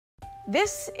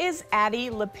This is Addie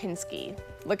Lapinski.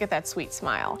 Look at that sweet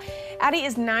smile. Addie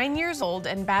is 9 years old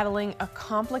and battling a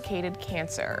complicated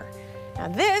cancer. Now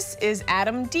this is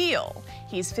Diehl.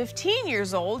 He's 15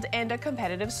 years old and a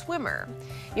competitive swimmer.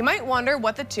 You might wonder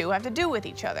what the two have to do with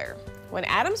each other. When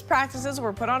Adam's practices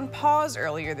were put on pause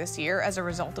earlier this year as a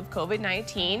result of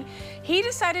COVID-19, he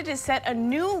decided to set a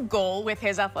new goal with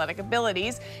his athletic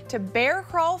abilities to bear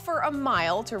crawl for a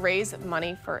mile to raise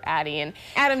money for Addie. And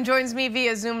Adam joins me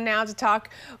via Zoom now to talk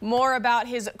more about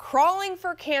his crawling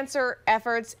for cancer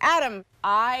efforts. Adam,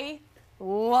 I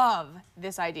love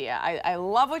this idea. I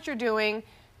love what you're doing.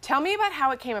 Tell me about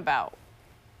how it came about.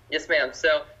 Yes, ma'am.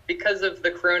 So because of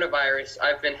the coronavirus,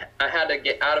 I had to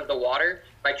get out of the water.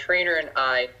 My trainer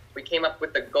and we came up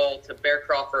with the goal to bear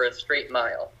crawl for a straight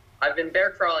mile. I've been bear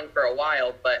crawling for a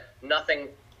while, but nothing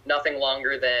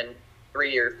longer than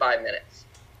 3 or 5 minutes.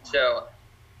 So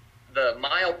the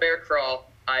mile bear crawl,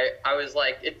 I was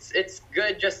like, it's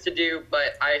good just to do,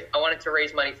 but I wanted to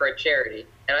raise money for a charity.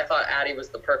 And I thought Addie was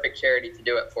the perfect charity to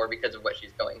do it for because of what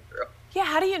she's going through. Yeah,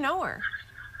 how do you know her?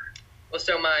 Well,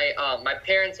 so my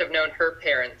parents have known her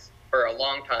parents for a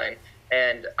long time,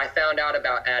 and I found out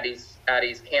about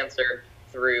Addie's cancer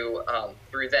through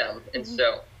them, and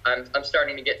so I'm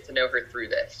starting to get to know her through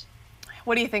this.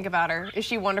 What do you think about her? Is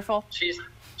she wonderful? She's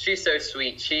so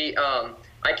sweet. She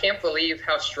I can't believe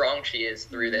how strong she is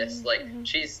through this. Like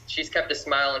she's kept a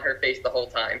smile on her face the whole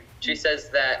time. She says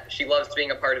that she loves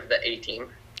being a part of the A team.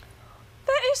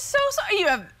 That is so. You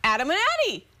have Adam and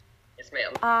Addie. Yes,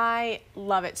 ma'am. I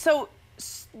love it. So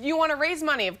you want to raise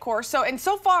money, of course.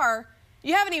 So far,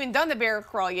 you haven't even done the bear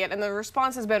crawl yet, and the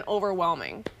response has been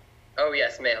overwhelming. Oh,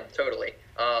 yes, ma'am, totally.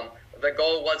 The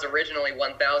goal was originally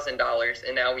 $1,000,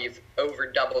 and now we've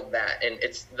over doubled that. And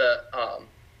it's the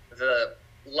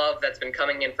love that's been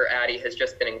coming in for Addie has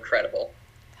just been incredible.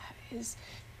 That is.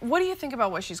 What do you think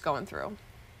about what she's going through?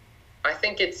 I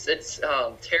think it's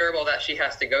terrible that she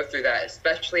has to go through that,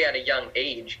 especially at a young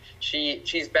age.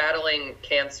 She's battling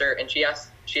cancer, and she has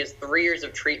 3 years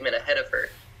of treatment ahead of her.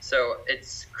 So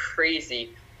it's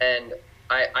crazy, and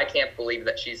I can't believe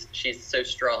that she's so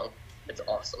strong. It's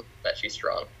awesome that she's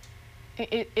strong.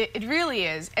 It really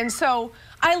is. And so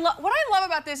what I love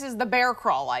about this is the bear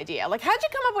crawl idea. Like, how'd you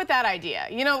come up with that idea?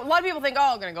 You know, a lot of people think,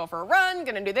 oh, I'm gonna go for a run,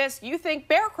 gonna do this. You think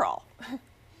bear crawl.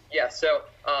 Yeah, so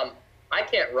I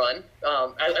can't run.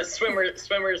 As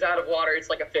swimmers out of water, it's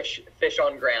like a fish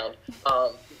on ground.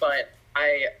 But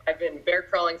I've been bear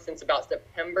crawling since about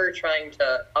September, trying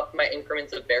to up my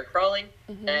increments of bear crawling.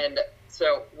 And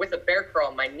so with a bear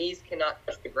crawl, my knees cannot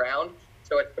touch the ground.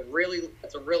 So it's a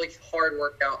really hard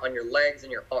workout on your legs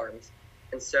and your arms.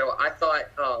 And so I thought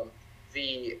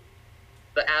the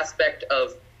aspect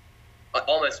of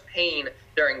almost pain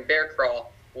during bear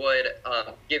crawl would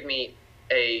give me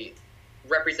a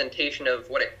representation of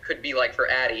what it could be like for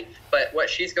Addie, but what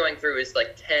she's going through is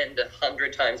like 10 to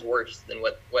 100 times worse than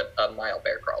what a mile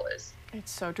bear crawl is.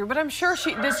 It's so true, but I'm sure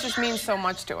this just means so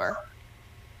much to her.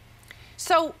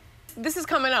 So this is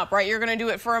coming up, right? You're going to do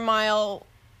it for a mile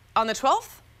on the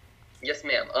 12th? Yes,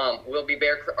 ma'am. I'll be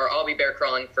bear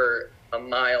crawling for a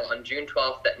mile on June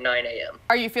 12th at 9 a.m.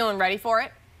 Are you feeling ready for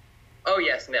it? Oh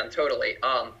yes, ma'am, totally.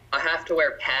 I have to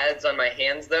wear pads on my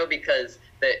hands though, because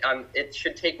it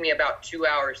should take me about 2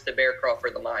 hours to bear crawl for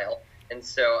the mile. And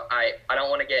so I don't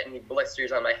want to get any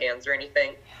blisters on my hands or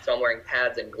anything, so I'm wearing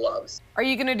pads and gloves. Are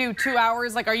you going to do 2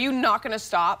 hours? Like, are you not going to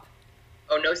stop?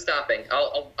 Oh, no stopping.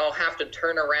 I'll have to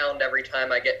turn around every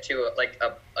time I get to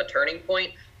a turning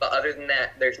point, but other than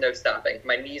that, there's no stopping.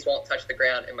 My knees won't touch the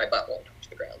ground and my butt won't touch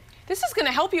the ground. This is going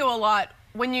to help you a lot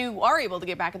when you are able to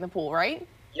get back in the pool, right?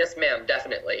 Yes, ma'am,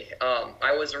 definitely.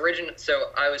 I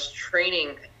was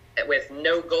training with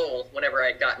no goal whenever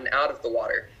I'd gotten out of the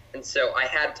water. And so I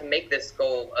had to make this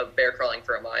goal of bear crawling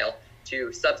for a mile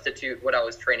to substitute what I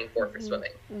was training for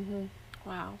swimming.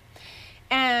 Wow.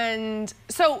 And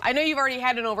so I know you've already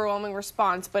had an overwhelming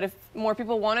response, but if more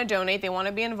people want to donate, they want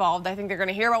to be involved, I think they're going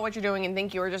to hear about what you're doing and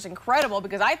think you are just incredible,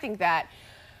 because I think that.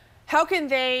 How can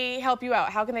they help you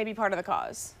out? How can they be part of the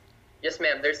cause? Yes,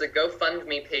 ma'am. There's a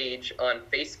GoFundMe page on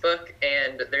Facebook,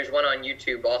 and there's one on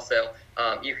YouTube also.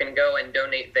 You can go and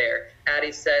donate there.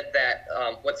 Addie said that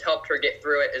what's helped her get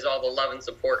through it is all the love and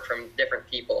support from different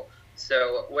people.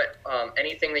 So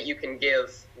anything that you can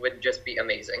give would just be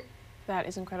amazing. That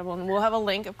is incredible. And we'll have a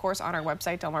link, of course, on our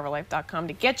website, delmarvalife.com,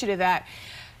 to get you to that.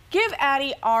 Give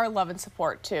Addie our love and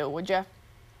support, too, would you?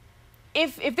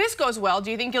 If this goes well, do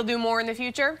you think you'll do more in the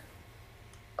future?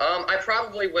 I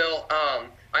probably will.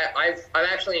 I've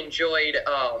actually enjoyed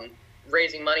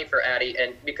raising money for Addie,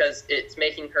 and because it's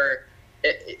making her,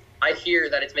 I hear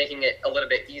that it's making it a little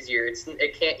bit easier.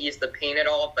 It can't ease the pain at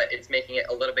all, but it's making it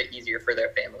a little bit easier for their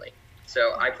family.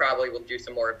 So I probably will do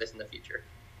some more of this in the future.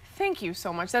 Thank you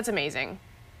so much. That's amazing.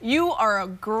 You are a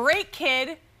great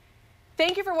kid.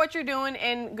 Thank you for what you're doing,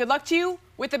 and good luck to you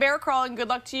with the bear crawl, and good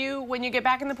luck to you when you get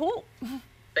back in the pool.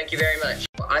 Thank you very much.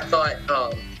 I thought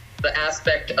the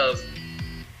aspect of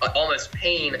almost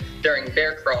pain during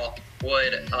bear crawl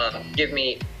would give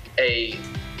me a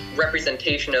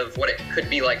representation of what it could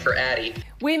be like for Addie.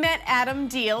 We met Adam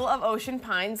Diehl of Ocean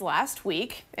Pines last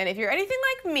week, and if you're anything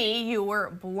like me, you were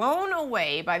blown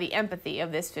away by the empathy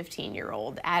of this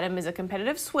 15-year-old. Adam is a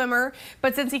competitive swimmer,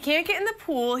 but since he can't get in the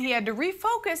pool, he had to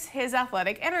refocus his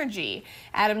athletic energy.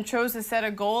 Adam chose to set a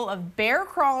goal of bear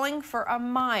crawling for a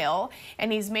mile,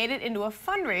 and he's made it into a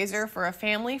fundraiser for a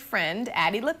family friend,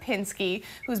 Addie Lapinski,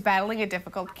 who's battling a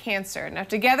difficult cancer. Now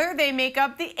together they make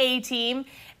up the A-team,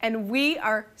 and we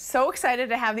are so excited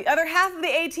to have the other half of the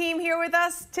A-team here with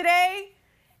us today.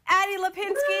 Addie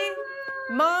Lapinski,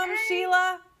 Mom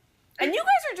Sheila, and you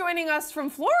guys are joining us from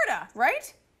Florida,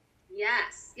 right?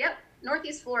 Yes, yep,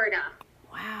 Northeast Florida.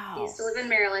 Wow. We used to live in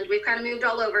Maryland. We've kind of moved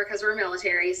all over because we're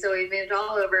military, so we've moved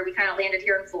all over. We kind of landed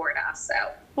here in Florida, so.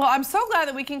 Well, I'm so glad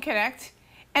that we can connect.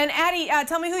 And Addie,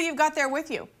 tell me who you've got there with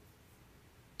you.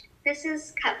 This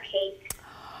is Cupcake.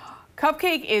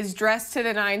 Cupcake is dressed to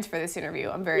the nines for this interview.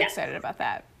 I'm very excited about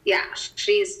that. Yeah,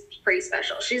 she's pretty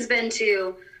special. She's been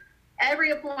to every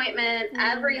appointment,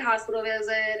 every hospital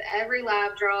visit, every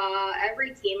lab draw,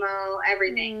 every chemo,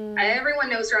 everything. Everyone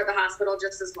knows her at the hospital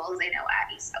just as well as they know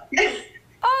Addie. So.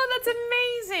 Oh, that's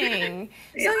amazing.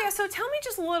 So tell me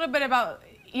just a little bit about,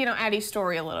 Addie's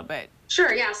story a little bit.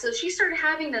 Sure, yeah. So she started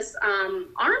having this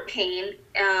arm pain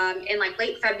in like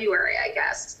late February, I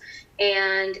guess.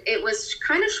 And it was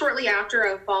kind of shortly after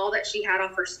a fall that she had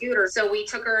off her scooter. So we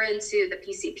took her into the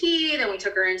PCP, then we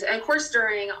took her into, and of course,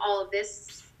 during all of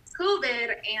this COVID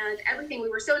and everything, we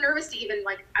were so nervous to even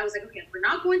I was like, okay, we're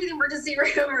not going to the emergency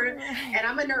room. And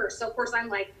I'm a nurse. So of course I'm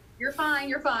like, you're fine,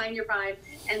 you're fine, you're fine.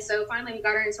 And so finally we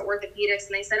got her into orthopedics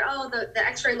and they said, oh, the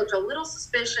x-ray looked a little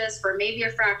suspicious for maybe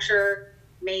a fracture,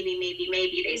 maybe,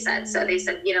 they said. So they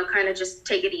said, kind of just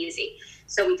take it easy.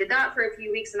 So we did that for a few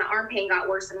weeks and the arm pain got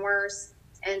worse and worse.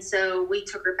 And so we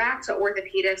took her back to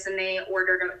orthopedics and they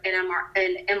ordered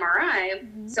an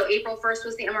MRI. So April 1st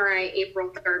was the MRI. April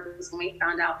 3rd was when we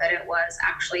found out that it was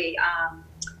actually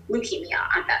leukemia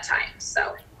at that time.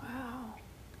 So. Wow.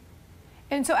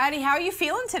 And so Addie, how are you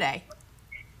feeling today?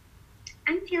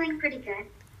 I'm feeling pretty good.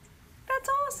 That's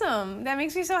awesome. That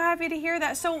makes me so happy to hear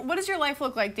that. So what does your life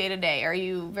look like day to day? Are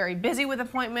you very busy with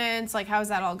appointments? How's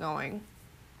that all going?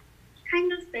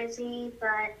 Kind of busy,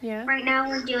 but yeah. Right now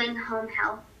we're doing home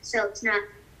health, so it's not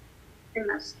the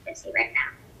most busy right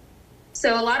now.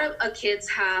 So a lot of kids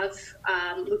have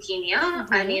leukemia.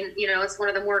 I mean, it's one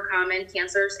of the more common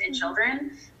cancers in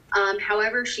children.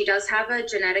 However, she does have a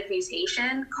genetic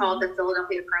mutation called the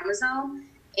Philadelphia chromosome,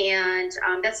 and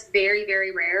that's very,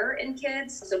 very rare in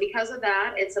kids. So because of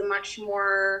that, it's a much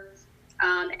more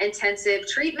intensive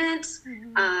treatment.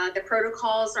 The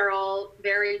protocols are all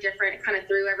very different. It kind of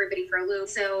threw everybody for a loop.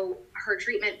 So her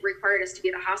treatment required us to be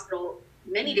at the hospital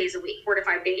many days a week, 4 to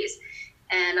 5 days.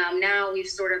 And now we've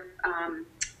sort of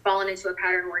fallen into a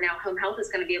pattern where now home health is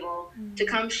going to be able to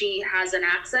come. She has an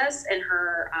access in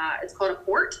her, it's called a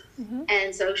port.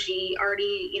 And so she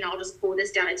already, I'll just pull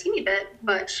this down a teeny bit,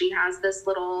 but she has this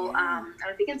little, I don't know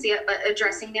if you can see it, but a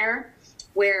dressing there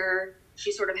where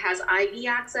she sort of has IV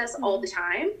access all the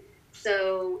time.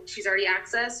 So she's already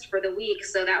accessed for the week.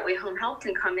 So that way home health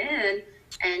can come in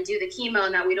and do the chemo,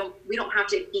 and that we don't have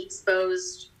to be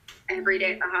exposed every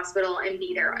day at the hospital and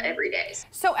be there every day.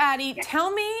 So Addie,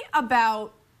 tell me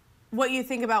about what you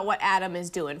think about what Adam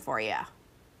is doing for you.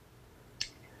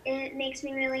 It makes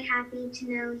me really happy to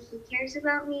know he cares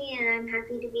about me, and I'm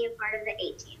happy to be a part of the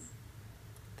A-team.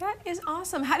 That is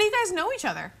awesome. How do you guys know each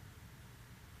other?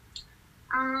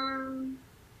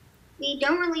 We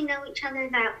don't really know each other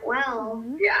that well.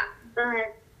 Yeah.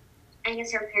 But I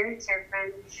guess our parents are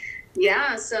friends.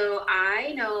 Yeah, so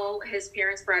I know his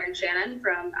parents, Brad and Shannon,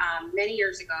 from many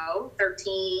years ago,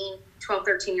 12,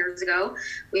 13 years ago.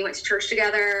 We went to church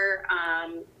together,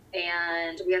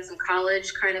 and we had some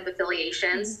college kind of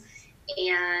affiliations,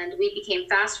 and we became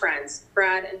fast friends.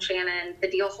 Brad and Shannon, the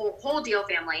Diehl, whole Diehl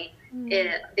family,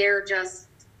 they're just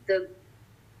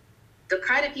the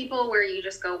kind of people where you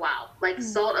just go, wow,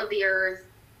 salt of the earth,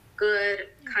 good,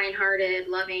 kind-hearted,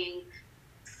 loving,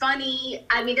 funny.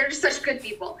 I mean, they're just such good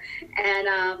people.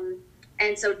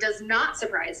 And so it does not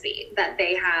surprise me that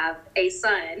they have a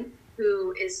son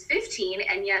who is 15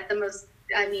 and yet the most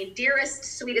I mean, dearest,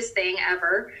 sweetest thing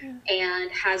ever,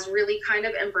 and has really kind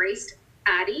of embraced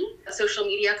Addie. Social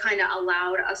media kind of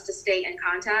allowed us to stay in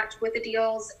contact with the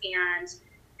Diehls, and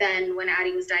then when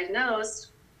Addie was diagnosed,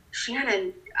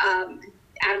 Shannon,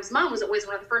 Adam's mom, was always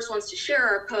one of the first ones to share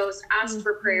our post, ask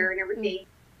for prayer and everything.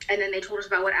 And then they told us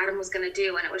about what Adam was going to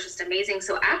do, and it was just amazing.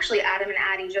 So actually, Adam and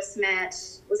Addie just met,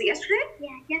 was it yesterday? Yeah,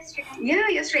 yesterday. Yeah,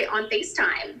 yesterday on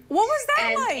FaceTime. What was that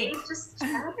And like? they just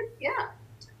chatted, yeah.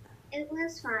 It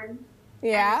was fun.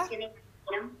 Yeah? Getting,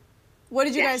 you know, What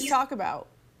did you Yeah, guys he's- talk about?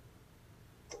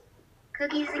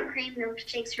 cookies and cream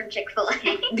milkshakes from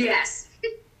Chick-fil-A. Yes.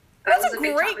 That's was a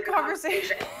big great topic of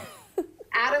conversation.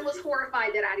 Adam was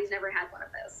horrified that Addie's never had one of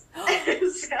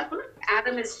those. So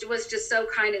Adam was just so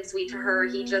kind and sweet to her.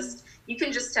 He just, you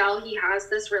can just tell he has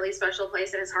this really special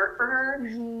place in his heart for her.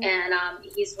 And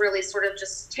he's really sort of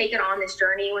just taken on this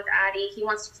journey with Addie. He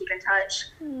wants to keep in touch,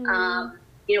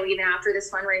 you know, even after this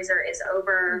fundraiser is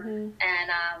over. And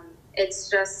it's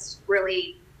just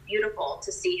really beautiful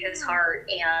to see his heart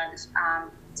and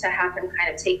to have him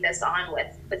kind of take this on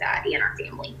with Addie and our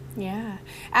family. Yeah.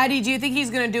 Addie, do you think he's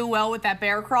going to do well with that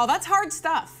bear crawl? That's hard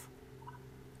stuff.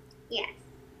 Yes.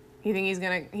 You think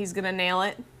he's gonna nail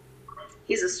it?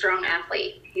 He's a strong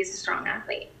athlete. He's a strong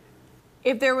athlete.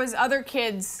 If there was other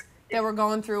kids that were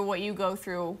going through what you go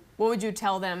through, what would you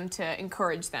tell them to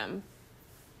encourage them?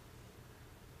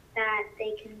 That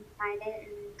they can fight it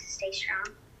and to stay strong.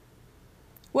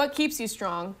 What keeps you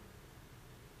strong?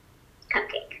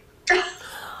 Cupcake.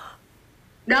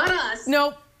 Not us.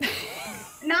 Nope.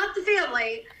 Not the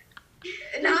family.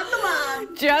 Not the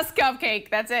mom. Just Cupcake.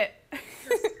 That's it.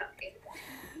 Just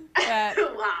Cupcake. That,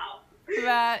 Wow.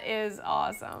 that is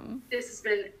awesome. This has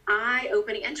been an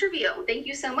eye-opening interview. Thank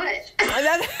you so much.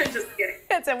 That's, Just kidding.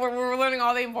 that's it. We're learning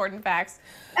all the important facts.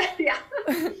 Yeah.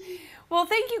 Well,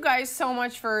 thank you guys so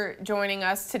much for joining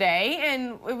us today,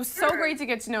 and it was so great to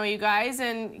get to know you guys,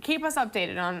 and keep us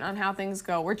updated on how things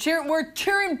go. We're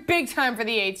cheering big time for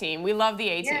the A-team. We love the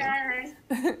A-team. Yes.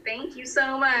 Thank you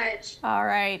so much. All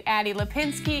right, Addie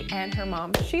Lapinski and her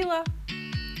mom Sheila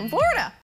from Florida.